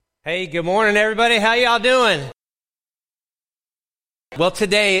Hey, good morning, everybody. How y'all doing? Well,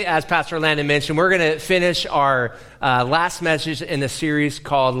 today, as Pastor Landon mentioned, we're going to finish our last message in the series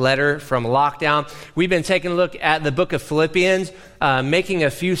called Letter from Lockdown. We've been taking a look at the book of Philippians, making a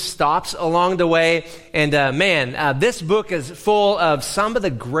few stops along the way. And this book is full of some of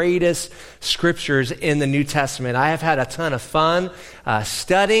the greatest scriptures in the New Testament. I have had a ton of fun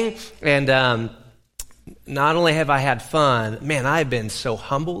studying, and not only have I had fun, man, I've been so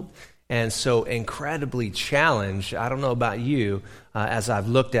humbled and so incredibly challenged. I don't know about you, as I've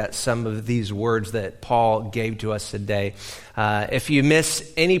looked at some of these words that Paul gave to us today. If you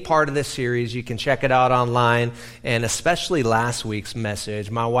miss any part of this series, you can check it out online, and especially last week's message.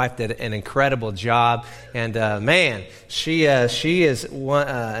 My wife did an incredible job, and she is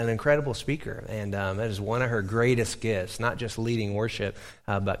an incredible speaker, and that is one of her greatest gifts, not just leading worship,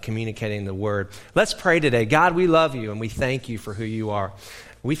 but communicating the word. Let's pray today. God, we love you, and we thank you for who you are.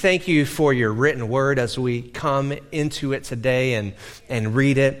 We thank you for your written word as we come into it today and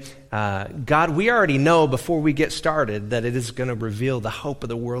read it. God, we already know before we get started that it is going to reveal the hope of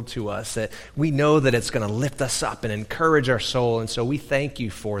the world to us, that we know that it's going to lift us up and encourage our soul. And so we thank you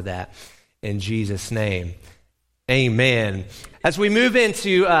for that in Jesus' name. Amen. As we move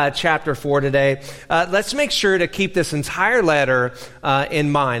into chapter 4 today, let's make sure to keep this entire letter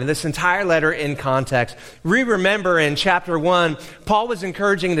in mind, this entire letter in context. We remember in chapter 1, Paul was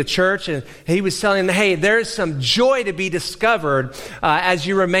encouraging the church, and he was telling them, hey, there's some joy to be discovered as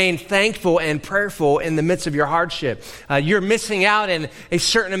you remain thankful and prayerful in the midst of your hardship. You're missing out in a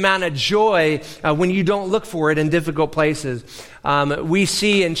certain amount of joy when you don't look for it in difficult places. We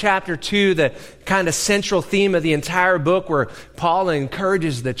see in chapter 2 the kind of central theme of the entire book, where Paul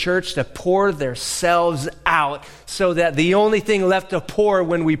encourages the church to pour themselves out so that the only thing left to pour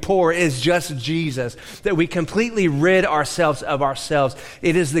when we pour is just Jesus, that we completely rid ourselves of ourselves.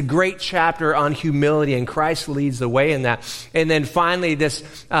 It is the great chapter on humility, and Christ leads the way in that. And then finally, this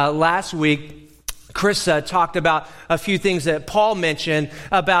last week, Chris talked about a few things that Paul mentioned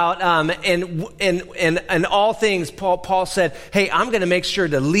about, in all things, Paul said, hey, I'm going to make sure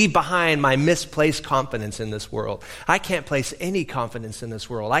to leave behind my misplaced confidence in this world. I can't place any confidence in this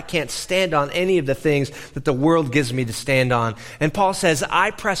world. I can't stand on any of the things that the world gives me to stand on. And Paul says,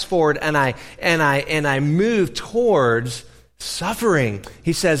 I press forward and I move towards suffering.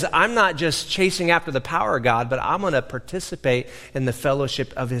 He says, I'm not just chasing after the power of God, but I'm going to participate in the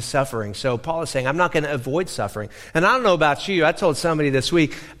fellowship of his suffering. So Paul is saying, I'm not going to avoid suffering. And I don't know about you. I told somebody this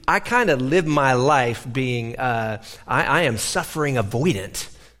week, I kind of live my life being, I am suffering avoidant.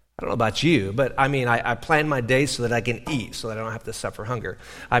 I don't know about you, but I plan my days so that I can eat, so that I don't have to suffer hunger.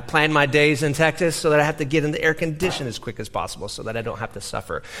 I plan my days in Texas so that I have to get in the air condition as quick as possible so that I don't have to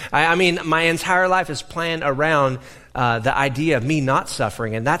suffer. My entire life is planned around the idea of me not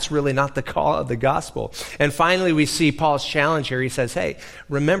suffering, and that's really not the call of the gospel. And finally, we see Paul's challenge here. He says, hey,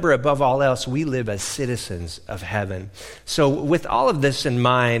 remember above all else, we live as citizens of heaven. So with all of this in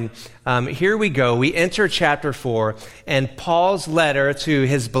mind, here we go. We enter chapter 4, and Paul's letter to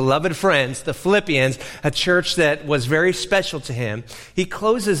his beloved friends, the Philippians, a church that was very special to him. He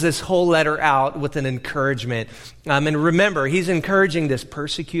closes this whole letter out with an encouragement. And remember, he's encouraging this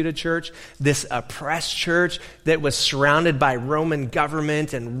persecuted church, this oppressed church that was surrounded by Roman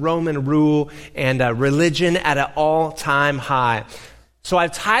government and Roman rule and religion at an all-time high. So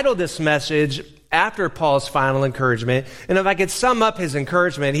I've titled this message after Paul's final encouragement. And if I could sum up his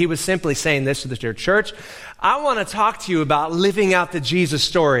encouragement, he was simply saying this to the church. I want to talk to you about living out the Jesus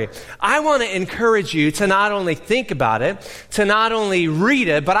story. I want to encourage you to not only think about it, to not only read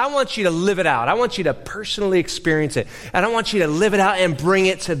it, but I want you to live it out. I want you to personally experience it. And I want you to live it out and bring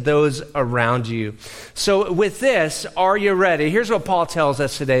it to those around you. So with this, are you ready? Here's what Paul tells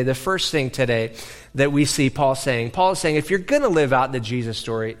us today. The first thing today that we see Paul saying. Paul is saying, if you're going to live out the Jesus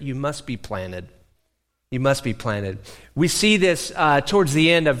story, you must be planted. You must be planted. We see this towards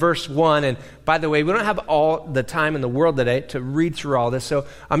the end of verse 1. And by the way, we don't have all the time in the world today to read through all this. So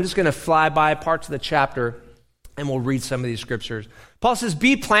I'm just going to fly by parts of the chapter and we'll read some of these scriptures. Paul says,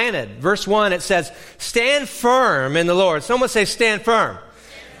 be planted. Verse 1, it says, stand firm in the Lord. Someone say, stand firm.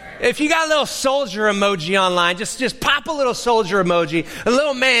 If you got a little soldier emoji online, just pop a little soldier emoji. A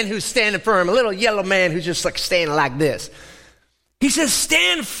little man who's standing firm. A little yellow man who's just like standing like this. He says,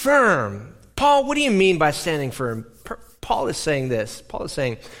 stand firm. Paul, what do you mean by standing firm? Paul is saying this. Paul is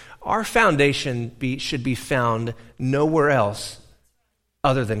saying our foundation should be found nowhere else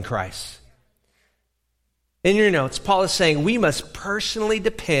other than Christ. In your notes, Paul is saying we must personally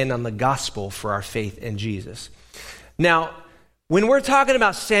depend on the gospel for our faith in Jesus. Now, When we're talking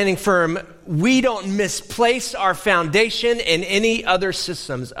about standing firm, we don't misplace our foundation in any other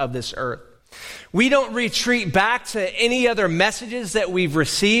systems of this earth. We don't retreat back to any other messages that we've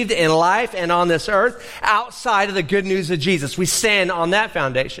received in life and on this earth outside of the good news of Jesus. We stand on that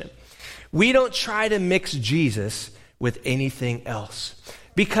foundation. We don't try to mix Jesus with anything else.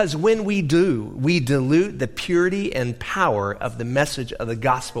 Because when we do, we dilute the purity and power of the message of the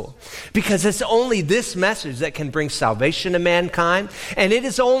gospel. Because it's only this message that can bring salvation to mankind. And it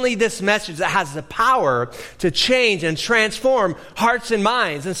is only this message that has the power to change and transform hearts and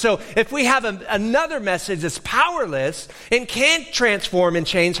minds. And so if we have another message that's powerless and can't transform and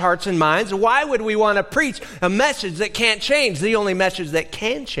change hearts and minds, why would we want to preach a message that can't change? The only message that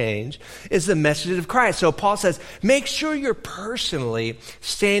can change is the message of Christ. So Paul says, make sure you're personally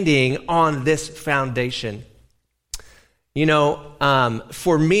standing on this foundation. You know,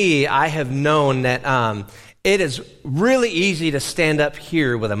 for me, I have known that it is really easy to stand up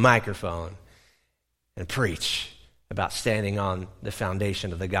here with a microphone and preach about standing on the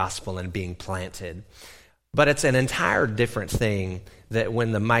foundation of the gospel and being planted. But it's an entire different thing that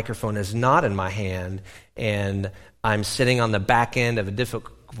when the microphone is not in my hand and I'm sitting on the back end of a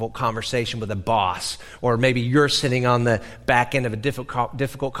difficult conversation with a boss, or maybe you're sitting on the back end of a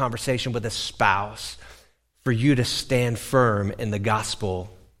difficult conversation with a spouse, for you to stand firm in the gospel.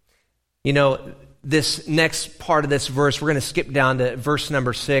 You know, this next part of this verse, we're going to skip down to verse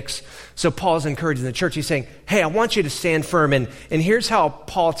number 6. So Paul's encouraging the church. He's saying, hey, I want you to stand firm. And here's how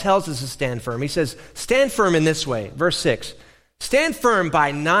Paul tells us to stand firm. He says, stand firm in this way. Verse 6, stand firm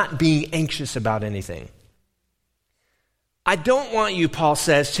by not being anxious about anything. I don't want you, Paul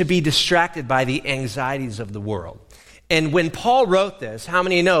says, to be distracted by the anxieties of the world. And when Paul wrote this, how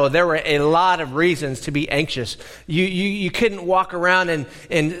many know there were a lot of reasons to be anxious? You couldn't walk around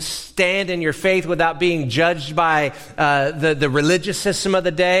and stand in your faith without being judged by the religious system of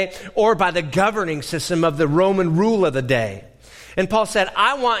the day or by the governing system of the Roman rule of the day. And Paul said,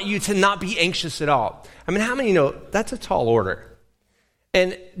 I want you to not be anxious at all. I mean, how many know that's a tall order?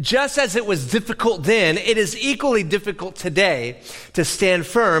 And just as it was difficult then, it is equally difficult today to stand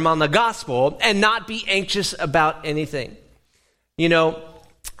firm on the gospel and not be anxious about anything. You know,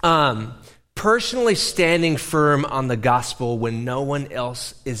 personally standing firm on the gospel when no one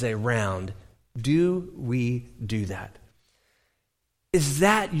else is around, do we do that? Is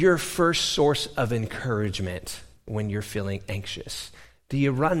that your first source of encouragement when you're feeling anxious? Do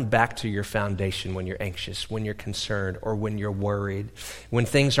you run back to your foundation when you're anxious, when you're concerned, or when you're worried, when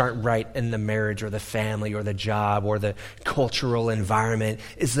things aren't right in the marriage or the family or the job or the cultural environment?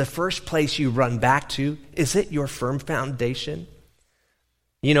 Is the first place you run back to, is it your firm foundation?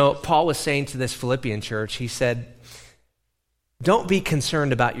 You know, Paul was saying to this Philippian church, he said, don't be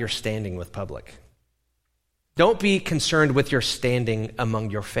concerned about your standing with public. Don't be concerned with your standing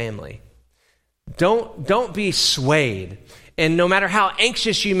among your family. Don't be swayed. And no matter how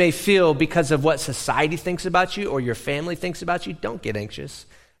anxious you may feel because of what society thinks about you or your family thinks about you, don't get anxious.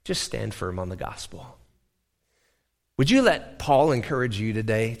 Just stand firm on the gospel. Would you let Paul encourage you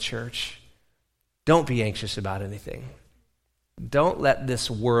today, church? Don't be anxious about anything. Don't let this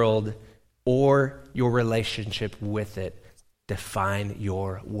world or your relationship with it define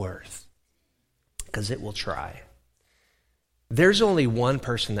your worth, because it will try. There's only one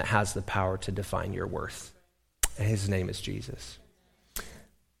person that has the power to define your worth, and his name is Jesus.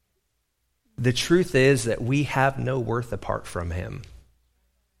 The truth is that we have no worth apart from him.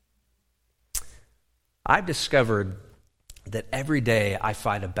 I've discovered that every day I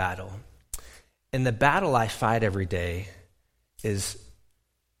fight a battle, and the battle I fight every day is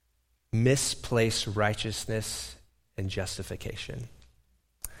misplaced righteousness and justification.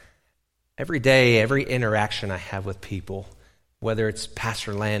 Every day, every interaction I have with people, whether it's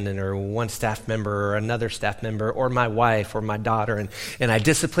Pastor Landon or one staff member or another staff member or my wife or my daughter, and I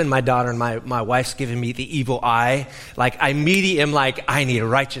discipline my daughter and my wife's giving me the evil eye, like I immediately am like, I need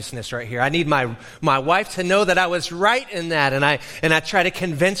righteousness right here. I need my wife to know that I was right in that, and I try to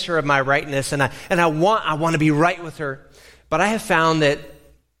convince her of my rightness, and I want to be right with her. But I have found that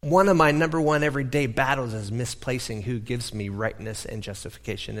one of my number one everyday battles is misplacing who gives me rightness and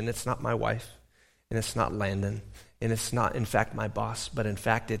justification, and it's not my wife, and it's not Landon, and it's not, in fact, my boss, but in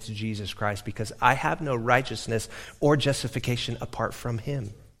fact, it's Jesus Christ, because I have no righteousness or justification apart from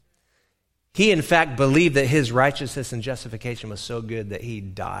him. He, in fact, believed that his righteousness and justification was so good that he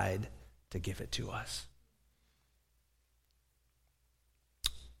died to give it to us.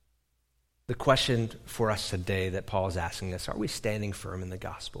 The question for us today that Paul is asking us, are we standing firm in the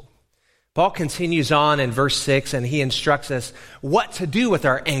gospel? Paul continues on in verse 6, and he instructs us what to do with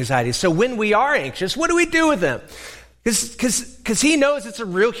our anxieties. So when we are anxious, what do we do with them? Because he knows it's a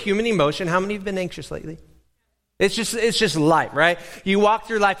real human emotion. How many have been anxious lately? It's just life, right? You walk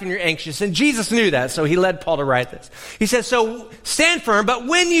through life and you're anxious. And Jesus knew that, so he led Paul to write this. He says, so stand firm, but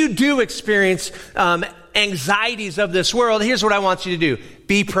when you do experience anxieties of this world, here's what I want you to do.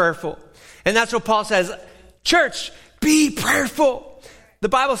 Be prayerful. And that's what Paul says. Church, be prayerful. The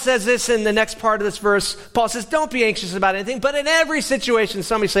Bible says this in the next part of this verse. Paul says, don't be anxious about anything, but in every situation,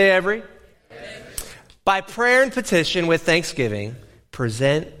 somebody say every. By prayer and petition with thanksgiving,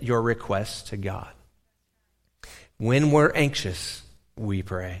 present your requests to God. When we're anxious, we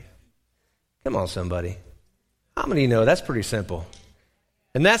pray. Come on, somebody. How many know that's pretty simple?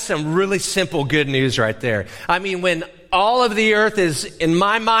 And that's some really simple good news right there. I mean, when all of the earth is, in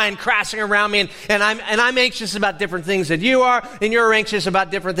my mind, crashing around me, and I'm anxious about different things that you are, and you're anxious about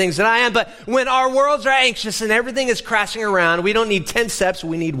different things that I am, but when our worlds are anxious and everything is crashing around, we don't need 10 steps,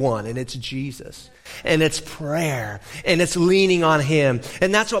 we need one, and it's Jesus. And it's prayer, and it's leaning on him.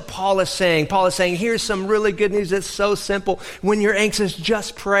 And that's what Paul is saying. Paul is saying, here's some really good news that's so simple. When you're anxious,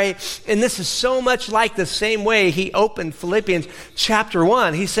 just pray. And this is so much like the same way he opened Philippians chapter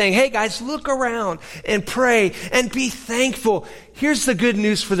 1. He's saying, hey guys, look around and pray and be thankful. Here's the good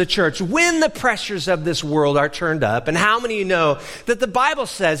news for the church. When the pressures of this world are turned up, and how many of you know that the Bible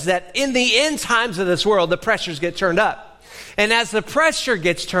says that in the end times of this world, the pressures get turned up? And as the pressure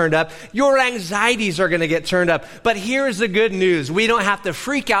gets turned up, your anxieties are going to get turned up. But here's the good news. We don't have to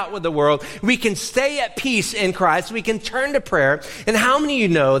freak out with the world. We can stay at peace in Christ. We can turn to prayer. And how many of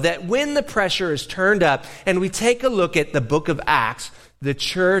you know that when the pressure is turned up, and we take a look at the book of Acts, the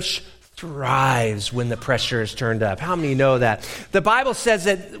church thrives when the pressure is turned up. How many know that? The Bible says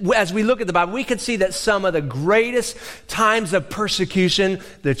that as we look at the Bible, we can see that some of the greatest times of persecution,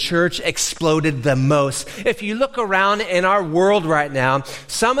 the church exploded the most. If you look around in our world right now,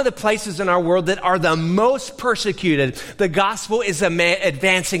 some of the places in our world that are the most persecuted, the gospel is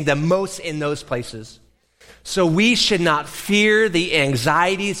advancing the most in those places. So we should not fear the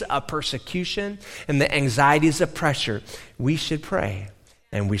anxieties of persecution and the anxieties of pressure. We should pray.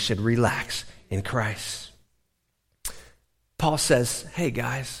 And we should relax in Christ. Paul says, hey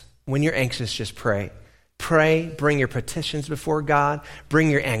guys, when you're anxious, just pray. Pray, bring your petitions before God,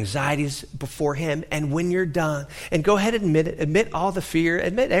 bring your anxieties before him, and when you're done, and go ahead and admit all the fear,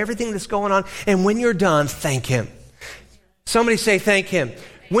 admit everything that's going on, and when you're done, thank him. Somebody say thank him.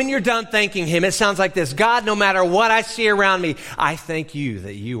 When you're done thanking him, it sounds like this. God, no matter what I see around me, I thank you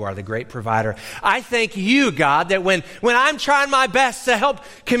that you are the great provider. I thank you, God, that when I'm trying my best to help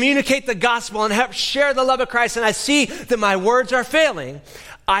communicate the gospel and help share the love of Christ, and I see that my words are failing,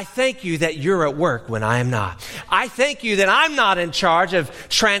 I thank you that you're at work when I am not. I thank you that I'm not in charge of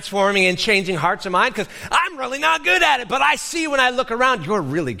transforming and changing hearts and minds because I'm really not good at it. But I see when I look around, you're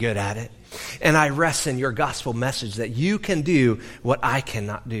really good at it. And I rest in your gospel message that you can do what I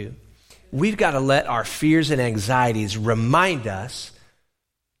cannot do. We've got to let our fears and anxieties remind us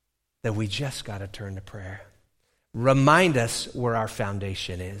that we just got to turn to prayer. Remind us where our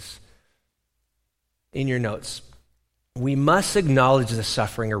foundation is. In your notes, we must acknowledge the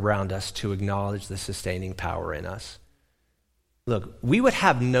suffering around us to acknowledge the sustaining power in us. Look, we would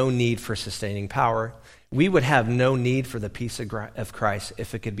have no need for sustaining power. We would have no need for the peace of Christ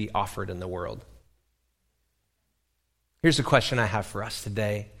if it could be offered in the world. Here's a question I have for us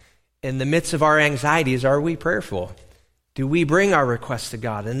today. In the midst of our anxieties, are we prayerful? Do we bring our requests to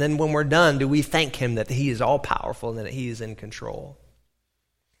God? And then when we're done, do we thank him that he is all powerful and that he is in control?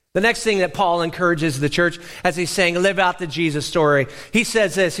 The next thing that Paul encourages the church as he's saying, live out the Jesus story. He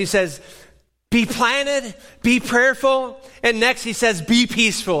says this, he says, be planted, be prayerful. And next he says, be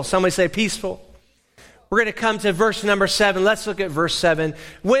peaceful. Somebody say peaceful. We're going to come to verse number 7. Let's look at verse 7.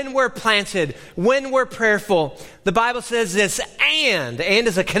 When we're planted, when we're prayerful, the Bible says this, and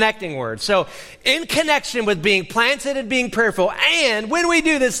is a connecting word. So in connection with being planted and being prayerful, and when we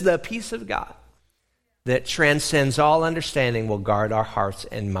do this, the peace of God that transcends all understanding will guard our hearts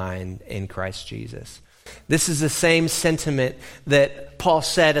and mind in Christ Jesus. This is the same sentiment that Paul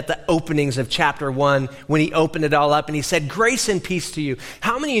said at the openings of chapter 1 when he opened it all up and he said, grace and peace to you.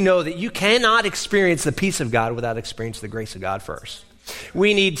 How many of you know that you cannot experience the peace of God without experiencing the grace of God first?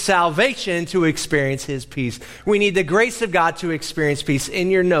 We need salvation to experience his peace. We need the grace of God to experience peace. In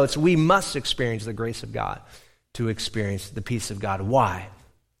your notes, we must experience the grace of God to experience the peace of God. Why?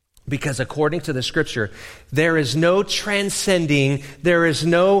 Because according to the scripture, there is no transcending, there is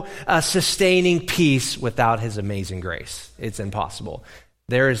no sustaining peace without his amazing grace. It's impossible.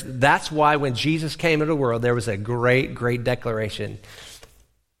 That's why when Jesus came into the world, there was a great, great declaration.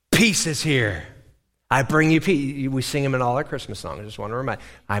 Peace is here. I bring you peace. We sing them in all our Christmas songs. I just want to remind you,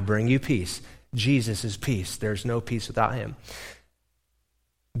 I bring you peace. Jesus is peace. There's no peace without him.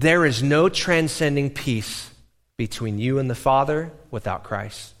 There is no transcending peace between you and the Father without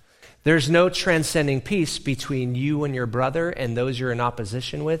Christ. There's no transcending peace between you and your brother and those you're in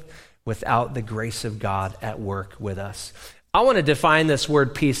opposition with without the grace of God at work with us. I want to define this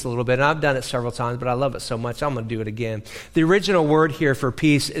word peace a little bit, and I've done it several times, but I love it so much, I'm going to do it again. The original word here for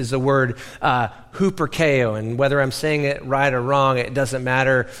peace is the word huperkeo, and whether I'm saying it right or wrong, it doesn't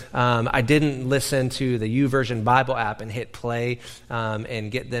matter. I didn't listen to the YouVersion Bible app and hit play and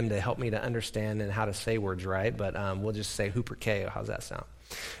get them to help me to understand and how to say words right, but we'll just say huperkeo. How's that sound?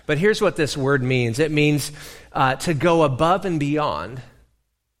 But here's what this word means. It means to go above and beyond.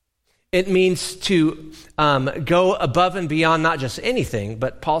 It means to go above and beyond not just anything,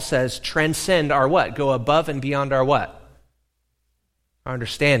 but Paul says transcend our what? Go above and beyond our what? Our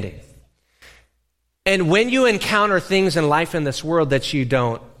understanding. And when you encounter things in life in this world that you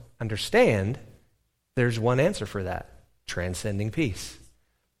don't understand, there's one answer for that: transcending peace.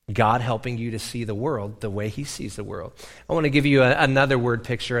 God helping you to see the world the way he sees the world. I want to give you another word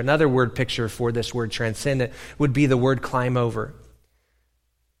picture. Another word picture for this word transcendent would be the word climb over.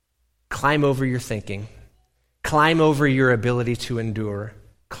 Climb over your thinking. Climb over your ability to endure.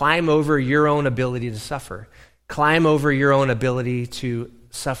 Climb over your own ability to suffer. Climb over your own ability to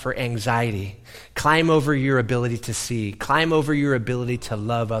suffer anxiety. Climb over your ability to see. Climb over your ability to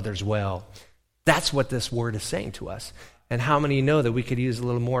love others well. That's what this word is saying to us. And how many know that we could use a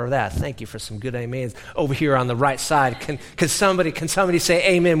little more of that? Thank you for some good amens. Over here on the right side, can somebody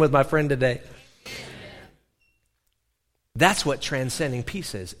say amen with my friend today? That's what transcending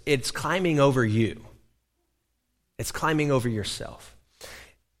peace is. It's climbing over you. It's climbing over yourself.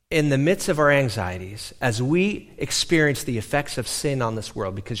 In the midst of our anxieties, as we experience the effects of sin on this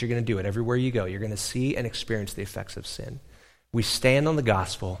world, because you're going to do it everywhere you go, you're going to see and experience the effects of sin. We stand on the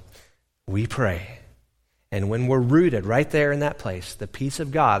gospel, we pray, and when we're rooted right there in that place, the peace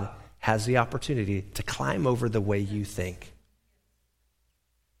of God has the opportunity to climb over the way you think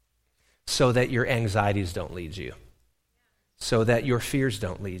so that your anxieties don't lead you. So that your fears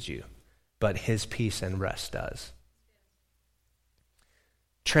don't lead you, but his peace and rest does.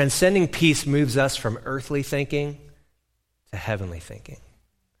 Transcending peace moves us from earthly thinking to heavenly thinking.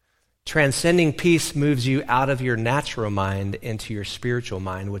 Transcending peace moves you out of your natural mind into your spiritual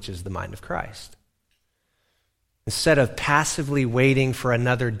mind, which is the mind of Christ. Instead of passively waiting for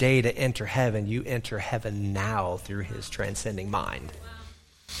another day to enter heaven, you enter heaven now through his transcending mind.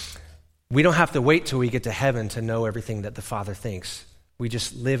 We don't have to wait till we get to heaven to know everything that the Father thinks. We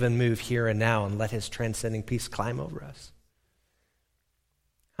just live and move here and now and let his transcending peace climb over us.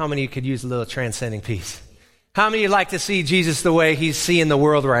 How many of you could use a little transcending peace? How many of you like to see Jesus the way he's seeing the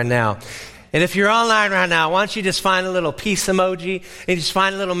world right now? And if you're online right now, why don't you just find a little peace emoji and just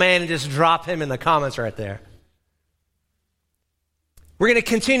find a little man and just drop him in the comments right there. We're going to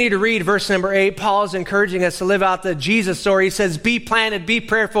continue to read verse number 8. Paul is encouraging us to live out the Jesus story. He says, be planted, be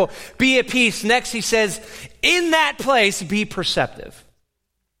prayerful, be at peace. Next, he says, in that place, be perceptive.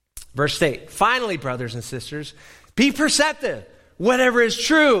 Verse 8, finally, brothers and sisters, be perceptive. Whatever is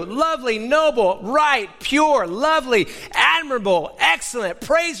true, lovely, noble, right, pure, lovely, admirable, excellent,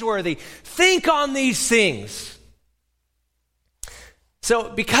 praiseworthy, think on these things.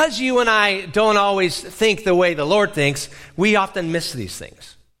 So because you and I don't always think the way the Lord thinks, we often miss these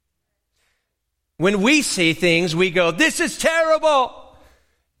things. When we see things, we go, this is terrible.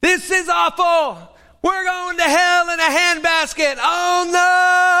 This is awful. We're going to hell in a handbasket.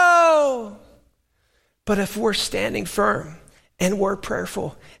 Oh no. But if we're standing firm and we're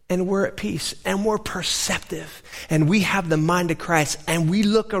prayerful and we're at peace and we're perceptive and we have the mind of Christ and we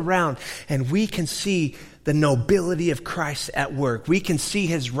look around and we can see the nobility of Christ at work. We can see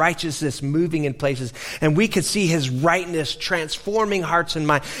his righteousness moving in places, and we can see his rightness transforming hearts and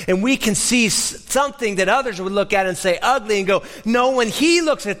minds, and we can see something that others would look at and say ugly and go, no, when he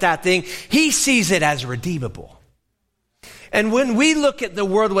looks at that thing, he sees it as redeemable. And when we look at the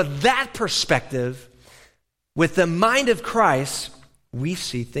world with that perspective, with the mind of Christ, we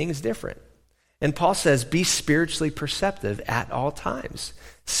see things different. And Paul says, be spiritually perceptive at all times.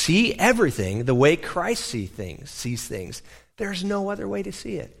 See everything the way Christ sees things. There's no other way to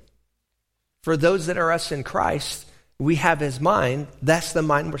see it. For those that are us in Christ, we have his mind. That's the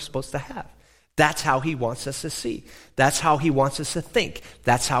mind we're supposed to have. That's how he wants us to see. That's how he wants us to think.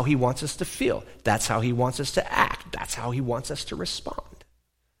 That's how he wants us to feel. That's how he wants us to act. That's how he wants us to respond.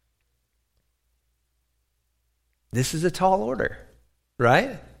 This is a tall order,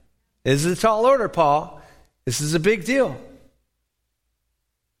 right? This is a tall order, Paul. This is a big deal.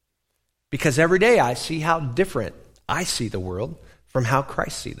 Because every day I see how different I see the world from how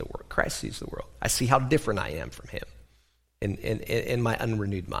Christ sees the world. I see how different I am from him in my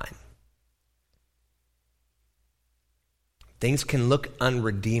unrenewed mind. Things can look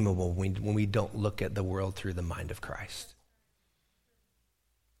unredeemable when we don't look at the world through the mind of Christ.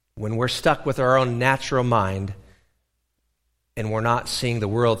 When we're stuck with our own natural mind and we're not seeing the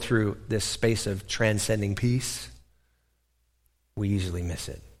world through this space of transcending peace, we usually miss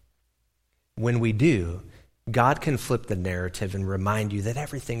it. When we do, God can flip the narrative and remind you that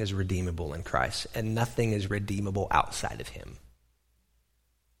everything is redeemable in Christ and nothing is redeemable outside of him.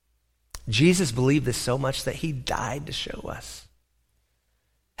 Jesus believed this so much that he died to show us.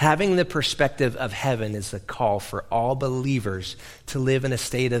 Having the perspective of heaven is a call for all believers to live in a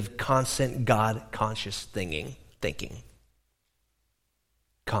state of constant God-conscious thinking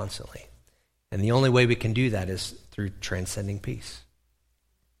constantly. And the only way we can do that is through transcending peace.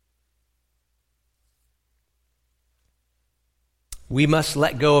 We must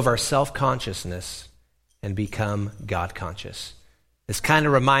let go of our self-consciousness and become God-conscious. This kind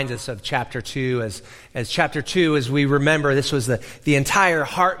of reminds us of chapter 2. As chapter 2, as we remember, this was the entire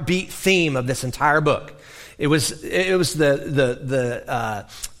heartbeat theme of this entire book. It was the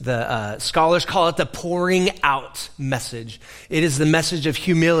scholars call it the pouring out message. It is the message of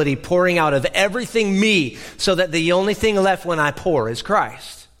humility, pouring out of everything me, so that the only thing left when I pour is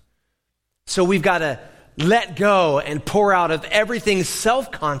Christ. So we've got to let go and pour out of everything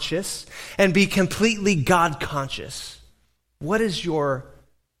self-conscious and be completely God-conscious. What is your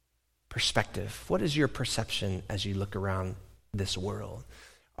perspective? What is your perception as you look around this world?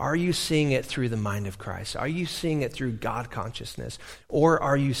 Are you seeing it through the mind of Christ? Are you seeing it through God consciousness? Or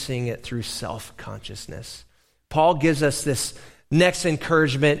are you seeing it through self-consciousness? Paul gives us this next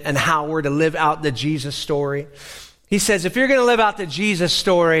encouragement and how we're to live out the Jesus story. He says, if you're going to live out the Jesus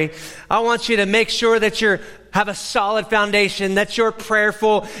story, I want you to make sure that you have a solid foundation, that you're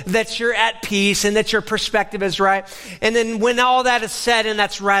prayerful, that you're at peace, and that your perspective is right. And then when all that is said and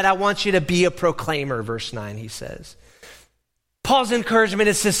that's right, I want you to be a proclaimer, verse 9, he says. Paul's encouragement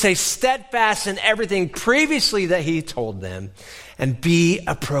is to stay steadfast in everything previously that he told them and be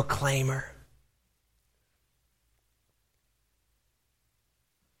a proclaimer.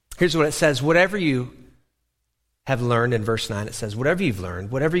 Here's what it says. Whatever you have learned, in verse 9, it says, whatever you've learned,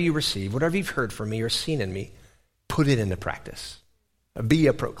 whatever you receive, whatever you've heard from me or seen in me, put it into practice. Be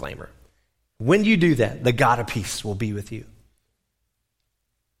a proclaimer. When you do that, the God of peace will be with you.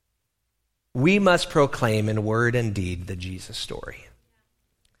 We must proclaim in word and deed the Jesus story.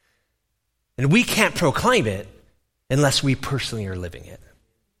 And we can't proclaim it unless we personally are living it.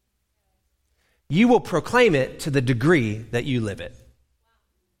 You will proclaim it to the degree that you live it.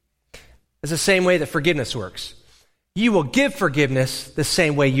 It's the same way that forgiveness works. You will give forgiveness the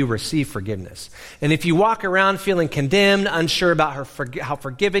same way you receive forgiveness. And if you walk around feeling condemned, unsure about how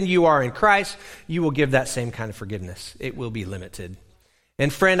forgiven you are in Christ, you will give that same kind of forgiveness. It will be limited.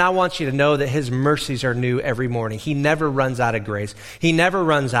 And friend, I want you to know that his mercies are new every morning. He never runs out of grace. He never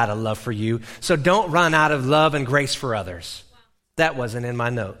runs out of love for you. So don't run out of love and grace for others. That wasn't in my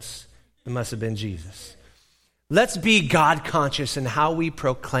notes. It must have been Jesus. Let's be God conscious in how we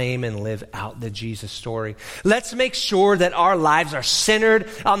proclaim and live out the Jesus story. Let's make sure that our lives are centered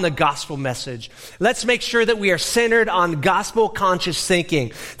on the gospel message. Let's make sure that we are centered on gospel conscious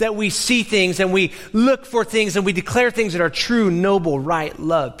thinking, that we see things and we look for things and we declare things that are true, noble, right,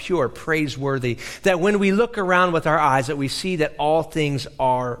 love, pure, praiseworthy. That when we look around with our eyes, that we see that all things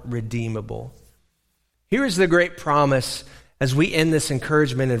are redeemable. Here is the great promise. As we end this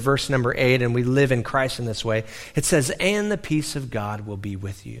encouragement in verse number 8 and we live in Christ in this way, it says, and the peace of God will be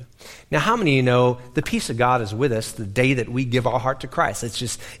with you. Now, how many of you know the peace of God is with us the day that we give our heart to Christ?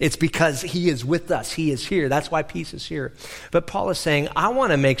 It's because he is with us. He is here. That's why peace is here. But Paul is saying, I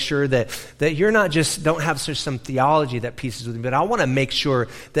want to make sure that you're not just don't have some theology that peace is with you, but I want to make sure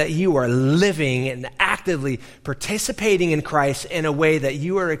that you are living and actively participating in Christ in a way that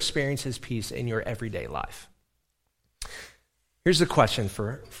you are experiencing his peace in your everyday life. Here's the question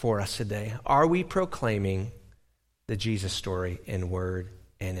for us today. Are we proclaiming the Jesus story in word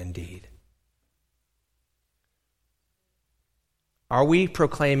and in deed? Are we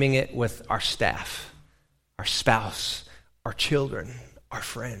proclaiming it with our staff, our spouse, our children, our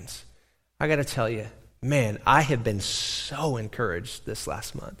friends? I got to tell you, man, I have been so encouraged this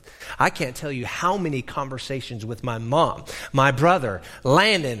last month. I can't tell you how many conversations with my mom, my brother,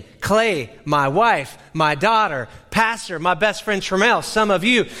 Landon, Clay, my wife, my daughter, Pastor, my best friend Tremel, some of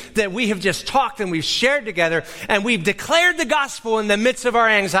you, that we have just talked and we've shared together and we've declared the gospel in the midst of our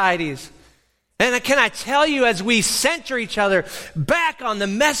anxieties. And can I tell you, as we center each other back on the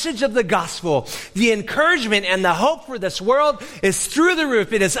message of the gospel, the encouragement and the hope for this world is through the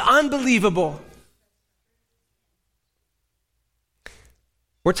roof. It is unbelievable.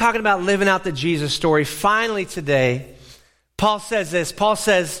 We're talking about living out the Jesus story. Finally today, Paul says this. Paul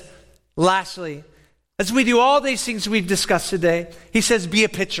says, lastly, as we do all these things we've discussed today, he says, be a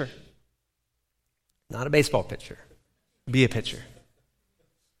pitcher. Not a baseball pitcher. Be a pitcher.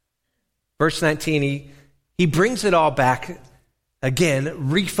 Verse 19, he brings it all back again,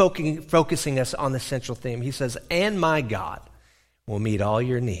 refocusing us on the central theme. He says, and my God will meet all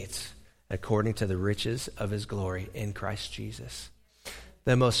your needs according to the riches of his glory in Christ Jesus.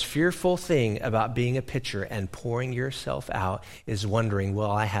 The most fearful thing about being a pitcher and pouring yourself out is wondering, will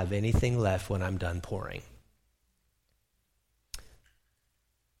I have anything left when I'm done pouring?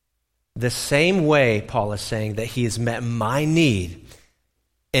 The same way Paul is saying that he has met my need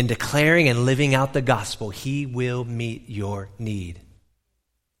in declaring and living out the gospel, he will meet your need.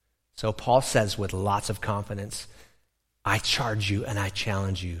 So Paul says with lots of confidence, I charge you and I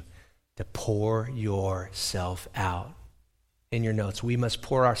challenge you to pour yourself out. In your notes, we must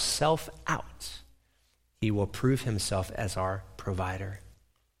pour ourselves out. He will prove himself as our provider.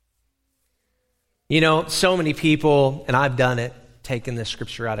 You know, so many people, and I've done it, taken the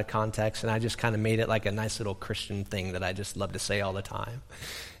scripture out of context, and I just kind of made it like a nice little Christian thing that I just love to say all the time.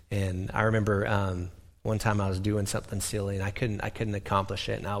 And I remember one time I was doing something silly, and I couldn't accomplish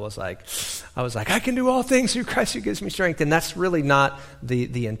it, and I was like, I can do all things through Christ who gives me strength. And that's really not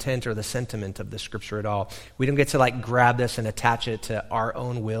the intent or the sentiment of the scripture at all. We don't get to like grab this and attach it to our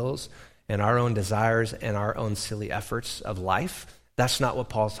own wills and our own desires and our own silly efforts of life. That's not what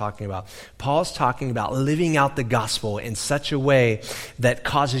Paul's talking about. Paul's talking about living out the gospel in such a way that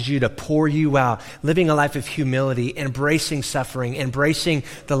causes you to pour you out, living a life of humility, embracing suffering, embracing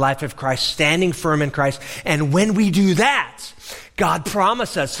the life of Christ, standing firm in Christ. And when we do that, God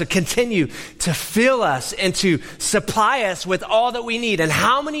promised us to continue to fill us and to supply us with all that we need. And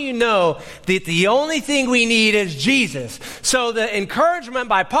how many of you know that the only thing we need is Jesus? So the encouragement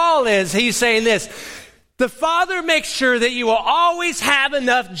by Paul is, he's saying this, the Father makes sure that you will always have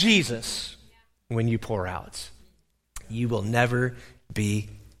enough Jesus when you pour out. You will never be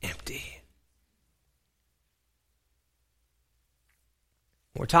empty.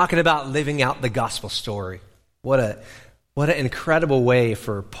 We're talking about living out the gospel story. What an incredible way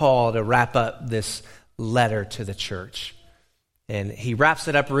for Paul to wrap up this letter to the church. And he wraps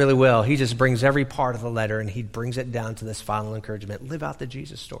it up really well. He just brings every part of the letter and he brings it down to this final encouragement. Live out the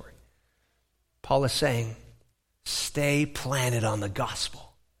Jesus story. Paul is saying, stay planted on the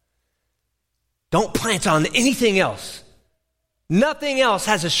gospel. Don't plant on anything else. Nothing else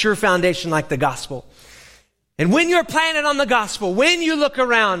has a sure foundation like the gospel. And when you're planted on the gospel, when you look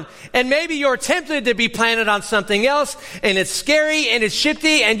around and maybe you're tempted to be planted on something else and it's scary and it's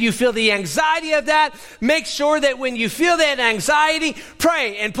shifty and you feel the anxiety of that, make sure that when you feel that anxiety,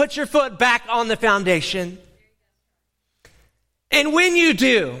 pray and put your foot back on the foundation. And when you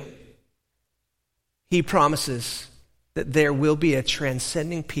do, he promises that there will be a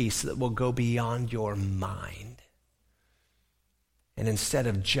transcending peace that will go beyond your mind. And instead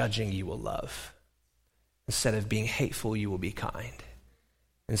of judging, you will love. Instead of being hateful, you will be kind.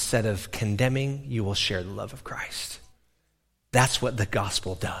 Instead of condemning, you will share the love of Christ. That's what the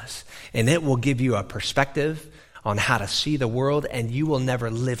gospel does. And it will give you a perspective on how to see the world, and you will never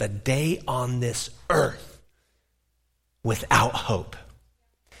live a day on this earth without hope.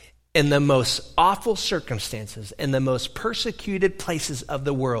 In the most awful circumstances, in the most persecuted places of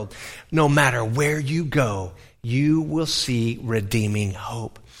the world, no matter where you go, you will see redeeming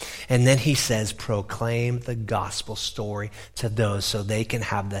hope. And then he says, proclaim the gospel story to those so they can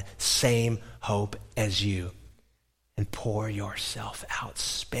have the same hope as you. And pour yourself out.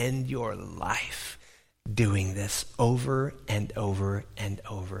 Spend your life doing this over and over and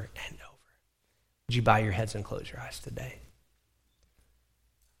over and over. Would you bow your heads and close your eyes today?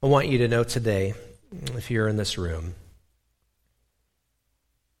 I want you to know today, if you're in this room,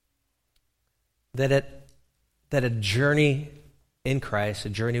 that a journey in Christ, a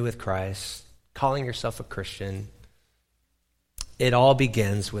journey with Christ, calling yourself a Christian, it all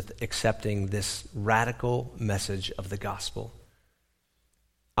begins with accepting this radical message of the gospel.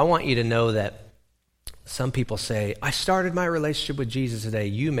 I want you to know that some people say, I started my relationship with Jesus today.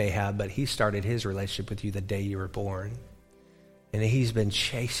 You may have, but he started his relationship with you the day you were born. And he's been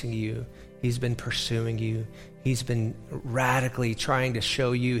chasing you. He's been pursuing you. He's been radically trying to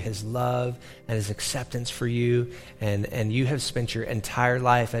show you his love and his acceptance for you. And you have spent your entire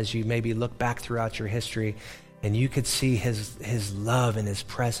life, as you maybe look back throughout your history, and you could see his love and his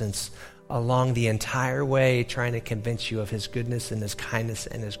presence along the entire way trying to convince you of his goodness and his kindness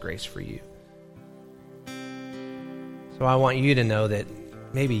and his grace for you. So I want you to know that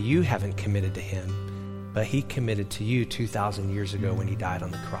maybe you haven't committed to him, but he committed to you 2,000 years ago when he died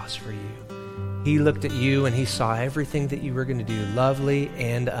on the cross for you. He looked at you and he saw everything that you were going to do, lovely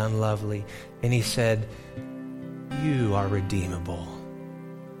and unlovely. And he said, you are redeemable.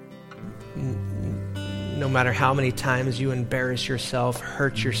 No matter how many times you embarrass yourself,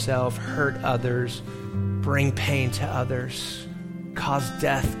 hurt others, bring pain to others, cause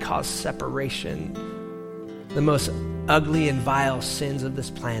death, cause separation, the most ugly and vile sins of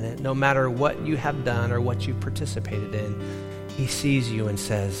this planet, no matter what you have done or what you participated in, he sees you and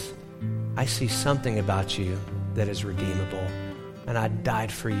says, I see something about you that is redeemable, and I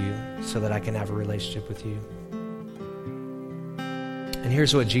died for you so that I can have a relationship with you. And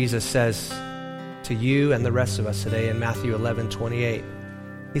here's what Jesus says to you and the rest of us today in Matthew 11:28.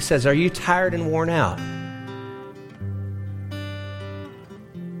 He says, are you tired and worn out?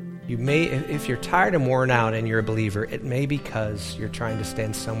 If you're tired and worn out and you're a believer, it may be because you're trying to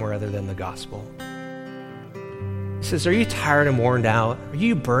stand somewhere other than the gospel. He says, are you tired and worn out? Are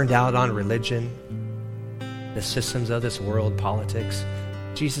you burned out on religion, the systems of this world, politics?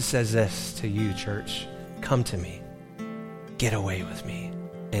 Jesus says this to you, church. Come to me. Get away with me,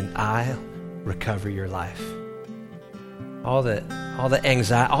 and I'll recover your life. All the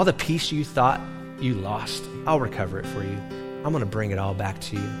anxiety, all the peace you thought you lost, I'll recover it for you. I'm going to bring it all back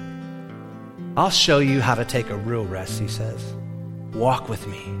to you. I'll show you how to take a real rest, he says. Walk with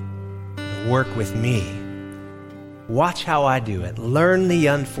me. Work with me. Watch how I do it. Learn the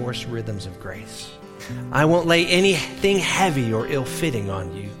unforced rhythms of grace. I won't lay anything heavy or ill-fitting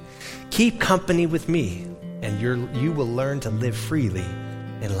on you. Keep company with me, and you will learn to live freely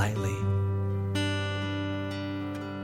and lightly.